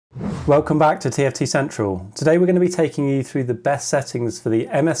Welcome back to TFT Central. Today we're going to be taking you through the best settings for the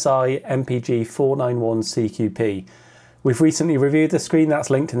MSI MPG 491CQP. We've recently reviewed the screen, that's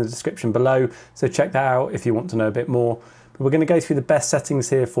linked in the description below, so check that out if you want to know a bit more. But we're going to go through the best settings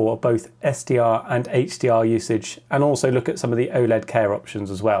here for both SDR and HDR usage, and also look at some of the OLED Care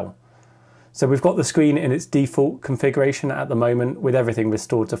options as well. So we've got the screen in its default configuration at the moment with everything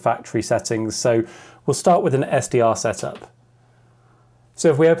restored to factory settings. So we'll start with an SDR setup. So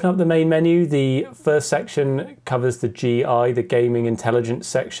if we open up the main menu, the first section covers the GI, the Gaming Intelligence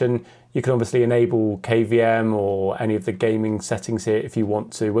section. You can obviously enable KVM or any of the gaming settings here if you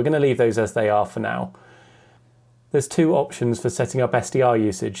want to. We're going to leave those as they are for now. There's two options for setting up SDR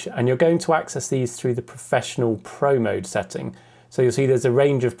usage, and you're going to access these through the Professional Pro Mode setting. So you'll see there's a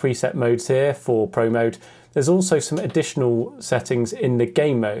range of preset modes here for Pro Mode. There's also some additional settings in the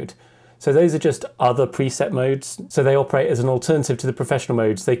Game Mode. So those are just other preset modes. So they operate as an alternative to the professional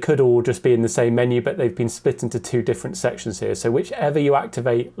modes. They could all just be in the same menu, but they've been split into two different sections here. So whichever you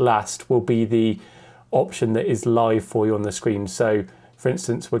activate last will be the option that is live for you on the screen. So for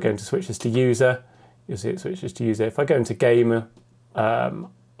instance, we're going to switch this to user. You'll see it switches to user. If I go into game,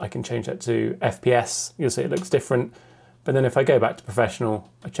 I can change that to FPS. You'll see it looks different. But then if I go back to professional,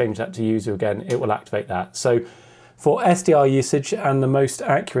 I change that to user again, it will activate that. So for SDR usage and the most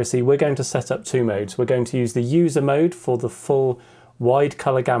accuracy, we're going to set up two modes. We're going to use the user mode for the full wide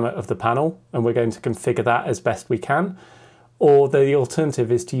color gamut of the panel, and we're going to configure that as best we can. Or the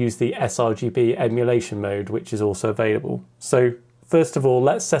alternative is to use the sRGB emulation mode, which is also available. So first of all,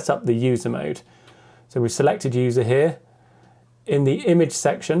 let's set up the user mode. So we've selected user here. In the image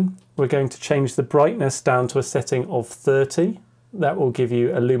section, we're going to change the brightness down to a setting of 30. That will give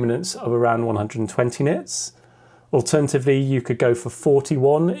you a luminance of around 120 nits. Alternatively, you could go for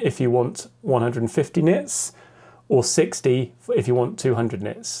 41 if you want 150 nits, or 60 if you want 200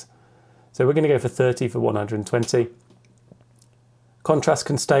 nits. So we're going to go for 30 for 120. Contrast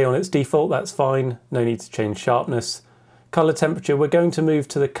can stay on its default, that's fine. No need to change sharpness. Color temperature, we're going to move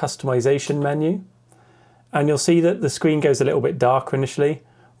to the customization menu. And you'll see that the screen goes a little bit darker initially.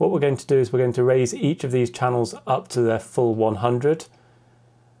 What we're going to do is we're going to raise each of these channels up to their full 100.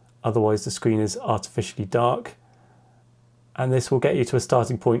 Otherwise the screen is artificially dark. And this will get you to a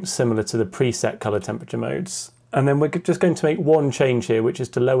starting point similar to the preset color temperature modes. And then we're just going to make one change here, which is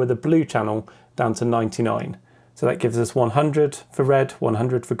to lower the blue channel down to 99. So that gives us 100 for red,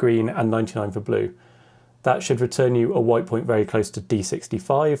 100 for green, and 99 for blue. That should return you a white point very close to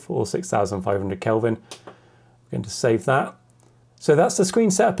D65 or 6500 Kelvin. We're going to save that. So that's the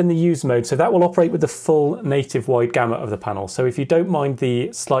screen setup in the user mode. So that will operate with the full native wide gamut of the panel. So if you don't mind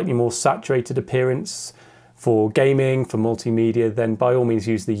the slightly more saturated appearance for gaming, for multimedia, then by all means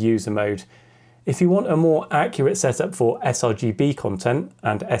use the user mode. If you want a more accurate setup for sRGB content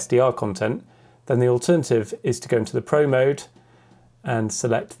and SDR content, then the alternative is to go into the Pro mode and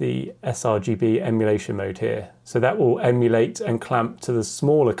select the sRGB emulation mode here. So that will emulate and clamp to the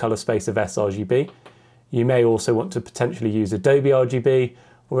smaller color space of sRGB. You may also want to potentially use Adobe RGB,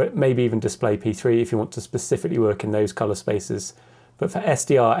 or maybe even Display P3 if you want to specifically work in those color spaces. But for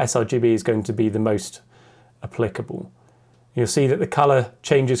SDR, sRGB is going to be the most applicable. You'll see that the color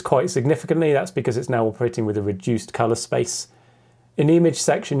changes quite significantly. That's because it's now operating with a reduced color space. In the image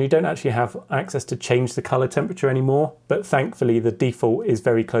section, you don't actually have access to change the color temperature anymore, but thankfully the default is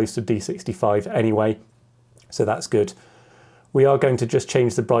very close to D65 anyway, so that's good. We are going to just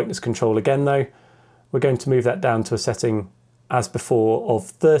change the brightness control again though. We're going to move that down to a setting as before of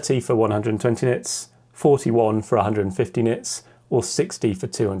 30 for 120 nits, 41 for 150 nits, or 60 for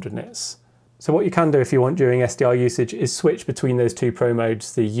 200 nits. So what you can do if you want during SDR usage is switch between those two Pro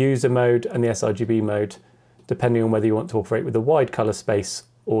modes, the user mode and the sRGB mode, depending on whether you want to operate with the wide color space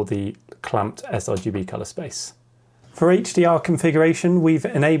or the clamped sRGB color space. For HDR configuration, we've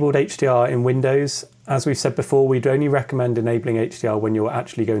enabled HDR in Windows. As we've said before, we'd only recommend enabling HDR when you're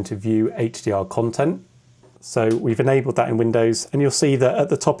actually going to view HDR content. So we've enabled that in Windows, and you'll see that at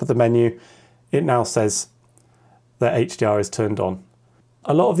the top of the menu, it now says that HDR is turned on.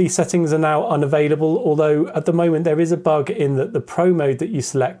 A lot of these settings are now unavailable, although at the moment there is a bug in that the Pro mode that you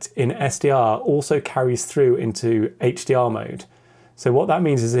select in SDR also carries through into HDR mode. So what that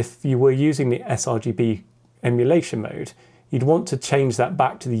means is if you were using the sRGB emulation mode, you'd want to change that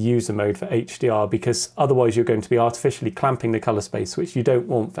back to the user mode for HDR, because otherwise you're going to be artificially clamping the color space, which you don't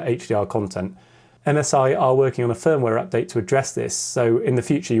want for HDR content. MSI are working on a firmware update to address this, so in the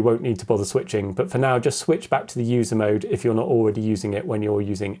future you won't need to bother switching, but for now just switch back to the user mode if you're not already using it when you're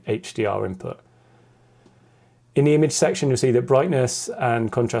using HDR input. In the image section you'll see that brightness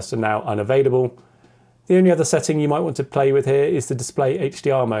and contrast are now unavailable. The only other setting you might want to play with here is the display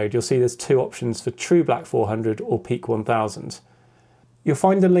HDR mode. You'll see there's two options for true black 400 or peak 1000. You'll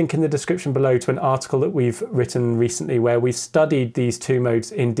find a link in the description below to an article that we've written recently where we've studied these two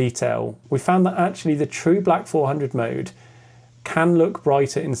modes in detail. We found that actually the true black 400 mode can look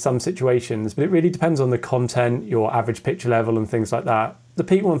brighter in some situations, but it really depends on the content, your average picture level and things like that. The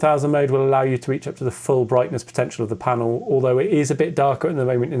peak 1000 mode will allow you to reach up to the full brightness potential of the panel, although it is a bit darker at the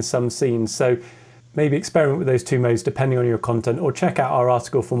moment in some scenes, so maybe experiment with those two modes depending on your content, or check out our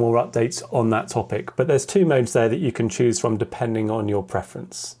article for more updates on that topic. But there's two modes there that you can choose from depending on your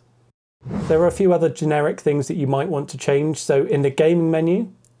preference. There are a few other generic things that you might want to change. So in the gaming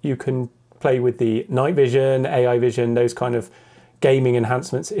menu, you can play with the night vision, AI vision, those kind of gaming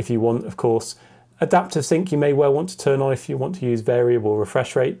enhancements if you want, of course. Adaptive sync you may well want to turn on if you want to use variable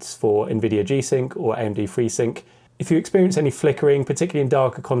refresh rates for NVIDIA G-Sync or AMD FreeSync. If you experience any flickering, particularly in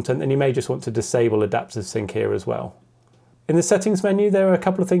darker content, then you may just want to disable adaptive sync here as well. In the settings menu, there are a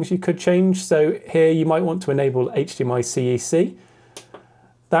couple of things you could change. So here you might want to enable HDMI CEC.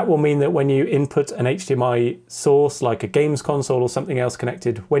 That will mean that when you input an HDMI source, like a games console or something else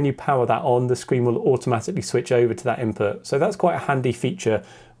connected, when you power that on, the screen will automatically switch over to that input. So that's quite a handy feature,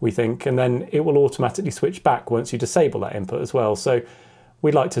 we think, and then it will automatically switch back once you disable that input as well. So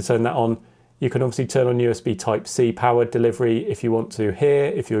we'd like to turn that on. You can obviously turn on USB Type-C powered delivery if you want to here,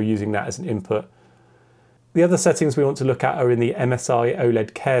 if you're using that as an input. The other settings we want to look at are in the MSI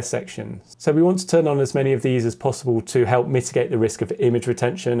OLED Care section. So we want to turn on as many of these as possible to help mitigate the risk of image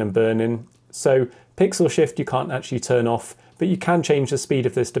retention and burn-in. So pixel shift you can't actually turn off, but you can change the speed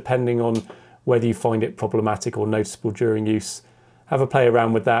of this depending on whether you find it problematic or noticeable during use. Have a play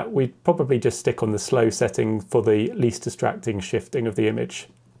around with that. We'd probably just stick on the slow setting for the least distracting shifting of the image.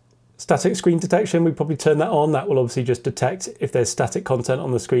 Static screen detection, we probably turn that on. That will obviously just detect if there's static content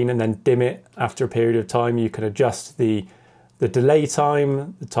on the screen and then dim it after a period of time. You can adjust the delay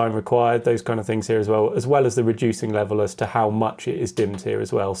time, the time required, those kind of things here as well as the reducing level as to how much it is dimmed here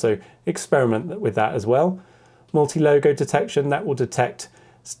as well. So experiment with that as well. Multi-logo detection, that will detect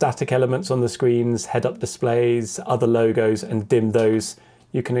static elements on the screens, head-up displays, other logos, and dim those.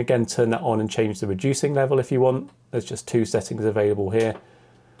 You can again turn that on and change the reducing level if you want. There's just two settings available here.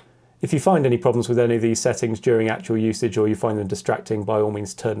 If you find any problems with any of these settings during actual usage or you find them distracting, by all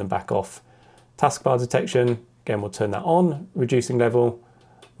means turn them back off. Taskbar detection, again we'll turn that on. Reducing level,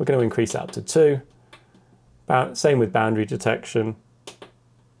 we're going to increase that up to 2. Same with boundary detection.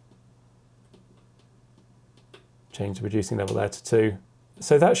 Change the reducing level there to 2.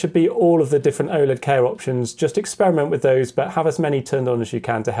 So that should be all of the different OLED Care options. Just experiment with those, but have as many turned on as you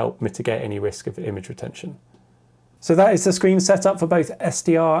can to help mitigate any risk of image retention. So that is the screen setup for both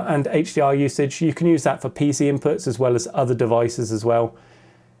SDR and HDR usage. You can use that for PC inputs as well as other devices as well.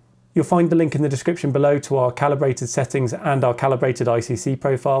 You'll find the link in the description below to our calibrated settings and our calibrated ICC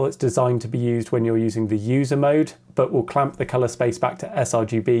profile. It's designed to be used when you're using the user mode, but will clamp the color space back to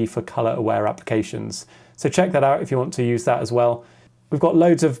sRGB for color aware applications. So check that out if you want to use that as well. We've got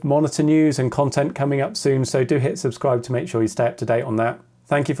loads of monitor news and content coming up soon, so do hit subscribe to make sure you stay up to date on that.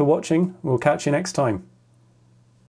 Thank you for watching. We'll catch you next time.